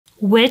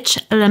Which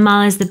Le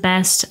Male is the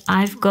best?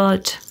 I've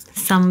got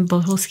some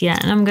bottles here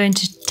and I'm going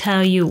to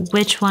tell you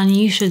which one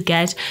you should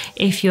get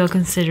if you're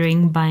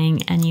considering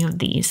buying any of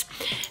these.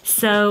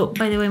 So,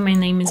 by the way, my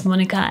name is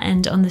Monica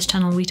and on this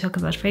channel we talk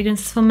about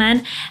fragrances for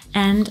men,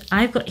 and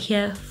I've got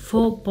here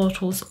 4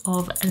 bottles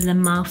of Le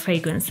Male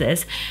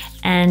fragrances,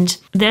 and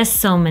there's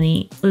so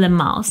many Le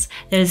Males.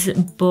 There's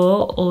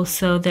Beau,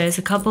 also there's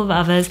a couple of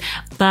others,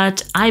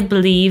 but I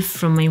believe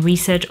from my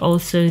research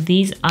also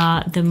these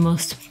are the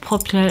most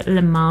popular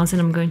Le Males,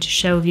 and I'm going to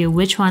share with you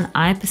which one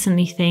I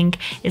personally think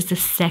is the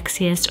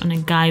sexiest on a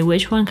guy,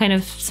 which one kind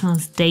of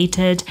smells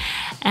dated,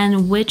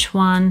 and which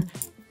one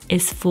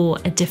is for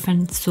a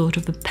different sort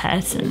of a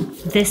person.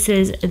 This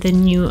is the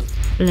new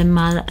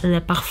Male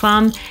Le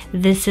Parfum.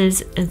 This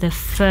is the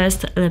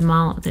first Le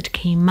Male that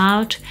came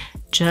out,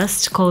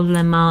 just called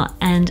Le Male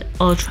and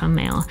Ultra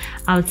Male.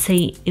 I would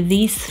say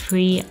these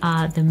 3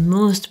 are the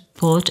most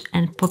bought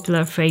and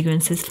popular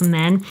fragrances for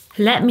men.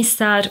 Let me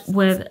start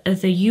with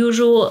the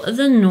usual,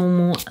 the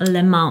normal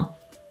Le Male.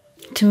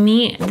 To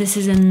me, this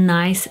is a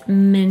nice,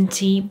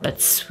 minty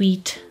but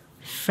sweet,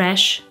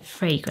 fresh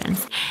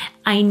fragrance.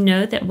 I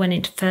know that when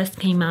it first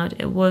came out,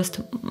 it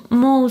was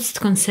most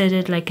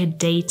considered like a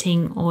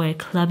dating or a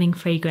clubbing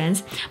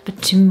fragrance,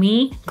 but to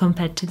me,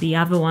 compared to the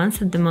other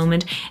ones at the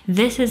moment,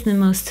 this is the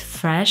most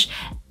fresh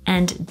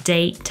and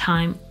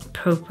daytime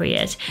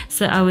appropriate.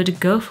 So I would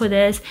go for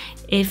this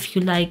if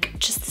you like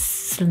just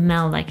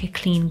smell like a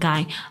clean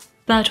guy.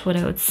 But what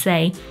I would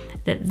say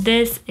that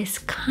this is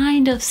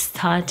kind of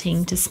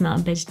starting to smell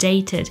a bit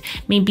dated.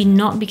 Maybe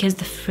not because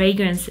the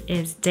fragrance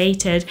is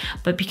dated,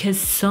 but because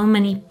so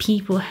many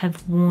people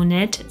have worn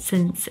it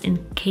since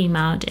it came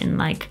out in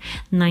like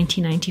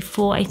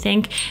 1994, I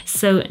think.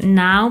 So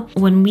now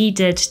when we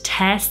did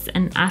tests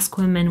and ask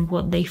women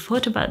what they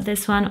thought about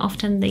this one,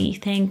 often they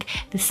think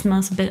this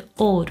smells a bit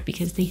old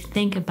because they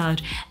think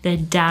about their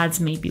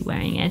dads maybe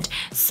wearing it.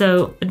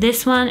 So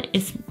this one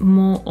is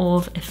more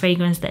of a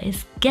fragrance that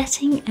is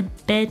getting a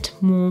bit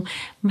more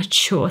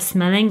mature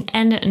smelling,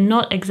 and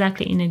not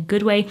exactly in a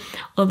good way,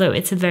 although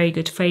it's a very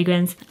good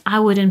fragrance. I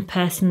wouldn't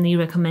personally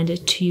recommend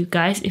it to you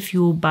guys if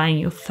you're buying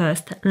your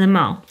first Le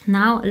Male.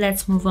 Now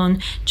let's move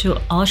on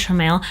to Ultra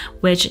Male,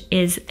 which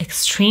is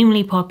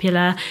extremely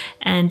popular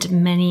and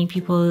many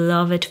people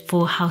love it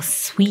for how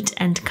sweet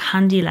and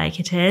candy-like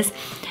it is,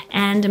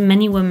 and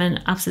many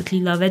women absolutely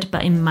love it.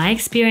 But in my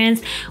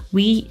experience,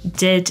 we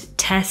did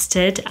test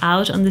it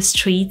out on the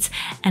streets,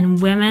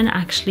 and women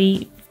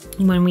actually,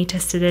 when we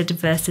tested it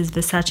versus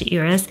Versace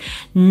Eras,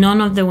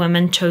 none of the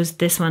women chose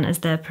this one as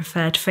their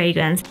preferred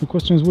fragrance. The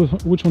question is,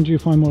 which one do you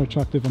find more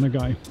attractive on a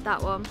guy?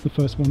 That one. The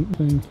first one.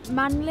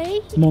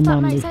 Manly? More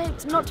that manly. Makes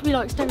sense. Not to be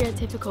like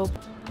stereotypical.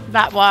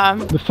 That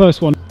one. The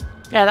first one.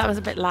 Yeah, that was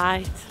a bit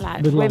light,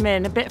 like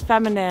women, a bit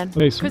feminine.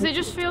 Because it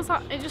just feels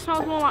like, it just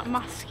smells more like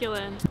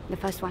masculine. The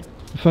first one.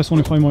 The first one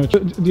you find more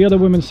attractive. The other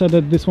women said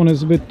that this one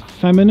is a bit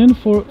feminine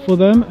for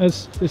them,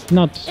 as it's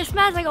not. It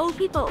smells like old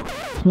people.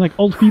 Like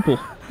old people.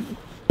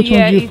 Which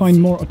one do you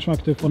find more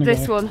attractive on a guy?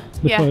 This one.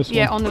 The first one.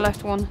 Yeah, on the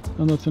left one.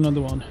 And that's another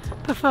one.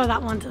 Prefer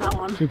that one to that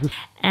one.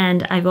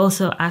 And I've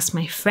also asked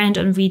my friend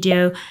on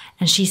video,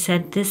 and she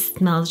said this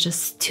smells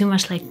just too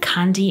much like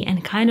candy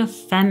and kind of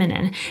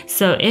feminine.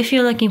 So if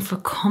you're looking for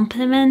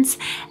compliments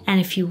and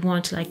if you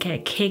want like a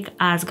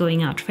kick-ass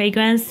going out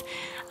fragrance,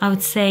 I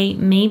would say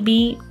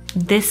maybe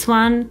this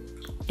one,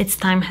 its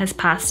time has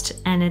passed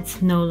and it's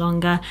no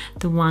longer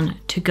the one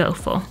to go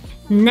for.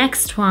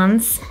 Next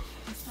ones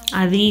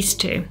are these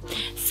 2.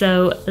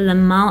 So Le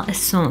Male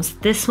Essence.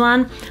 This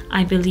one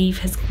I believe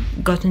has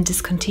gotten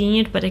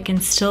discontinued, but I can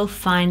still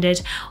find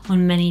it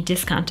on many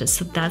discounters,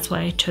 so that's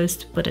why I chose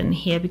to put it in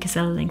here, because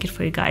I'll link it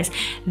for you guys.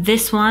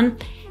 This one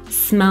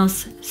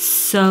smells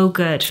so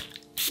good.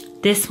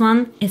 This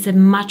one is a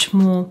much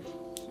more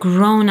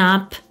grown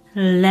up,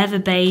 leather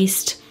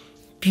based,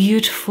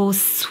 beautiful,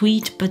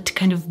 sweet but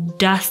kind of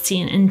dusty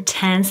and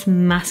intense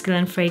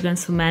masculine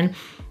fragrance for men.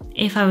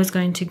 If I was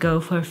going to go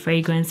for a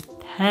fragrance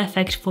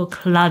perfect for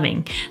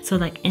clubbing, so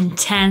like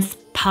intense,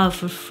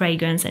 powerful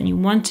fragrance, and you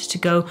wanted to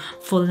go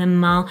for Le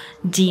Male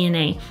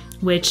DNA,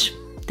 which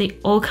they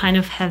all kind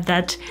of have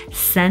that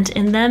scent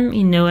in them,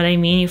 you know what I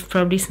mean? You've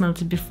probably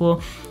smelled it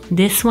before.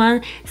 This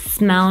one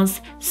smells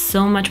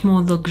so much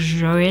more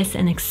luxurious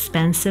and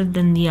expensive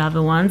than the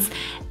other ones,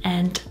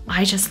 and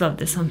I just love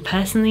this one.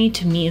 Personally,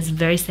 to me, it's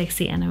very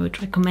sexy, and I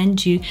would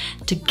recommend you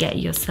to get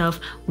yourself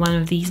one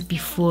of these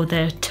before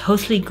they're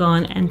totally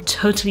gone and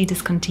totally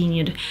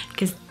discontinued,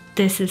 because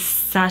this is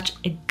such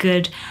a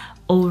good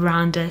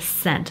all-rounder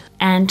scent.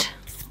 And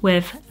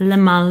with Le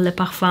Male Le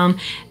Parfum,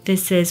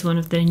 this is one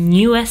of the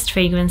newest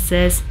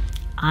fragrances.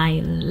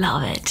 I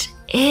love it.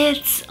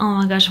 It's, oh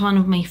my gosh, one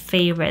of my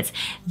favorites.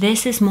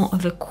 This is more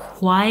of a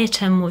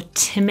quieter, more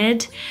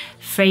timid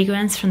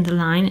fragrance from the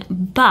line,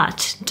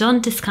 but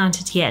don't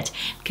discount it yet,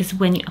 because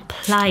when you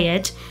apply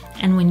it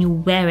and when you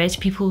wear it,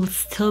 people will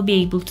still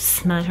be able to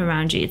smell it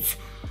around you. It's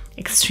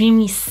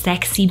extremely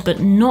sexy,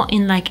 but not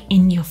in like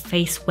in your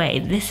face way.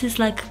 This is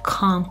like a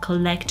calm,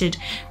 collected,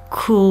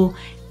 cool,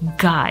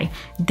 guy.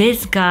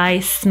 This guy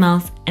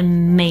smells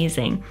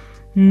amazing.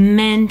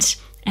 Mint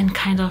and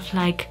kind of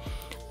like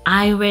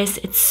iris.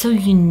 It's so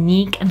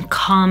unique and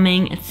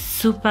calming. It's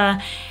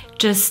super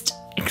just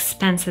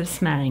expensive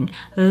smelling.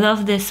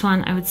 Love this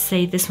one. I would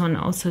say this one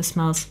also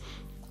smells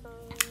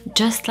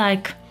just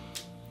like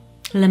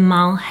Le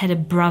Male had a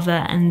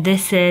brother, and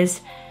this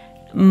is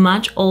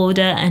much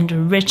older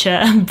and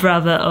richer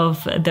brother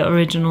of the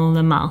original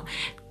Le Male.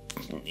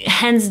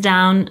 Hands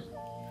down,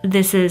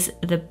 this is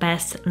the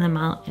best Le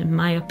Male, in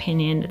my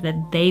opinion,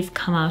 that they've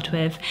come out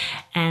with,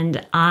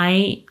 and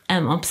I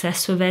am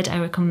obsessed with it. I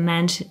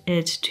recommend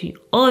it to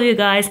all of you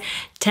guys.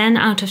 10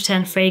 out of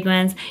 10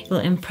 fragrance. You'll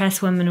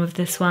impress women with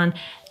this one,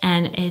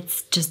 and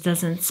it just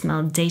doesn't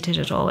smell dated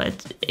at all.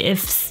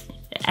 If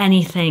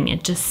anything,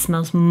 it just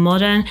smells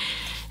modern.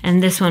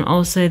 And this one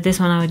also, this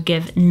one I would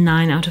give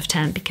 9 out of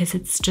 10 because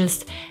it's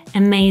just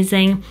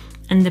amazing.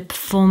 And the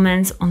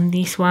performance on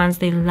these ones,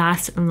 they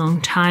last a long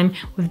time.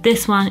 With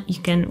this one, you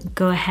can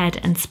go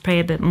ahead and spray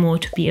a bit more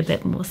to be a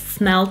bit more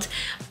smelt.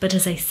 But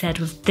as I said,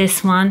 with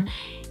this one,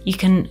 you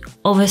can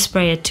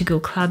overspray it to go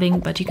clubbing,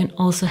 but you can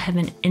also have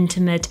an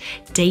intimate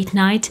date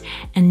night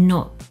and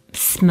not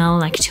smell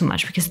like too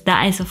much, because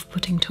that is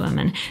off-putting to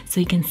women.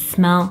 So you can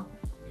smell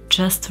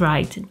just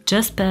right,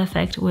 just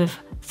perfect with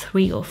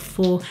 3 or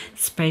 4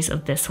 sprays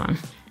of this one.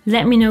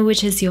 Let me know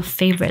which is your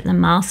favorite Le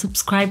Male.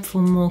 Subscribe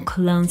for more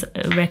colognes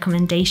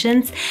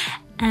recommendations,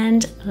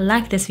 and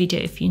like this video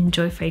if you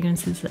enjoy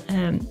fragrances,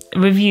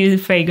 review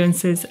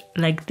fragrances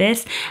like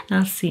this, and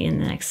I'll see you in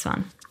the next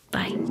one.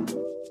 Bye.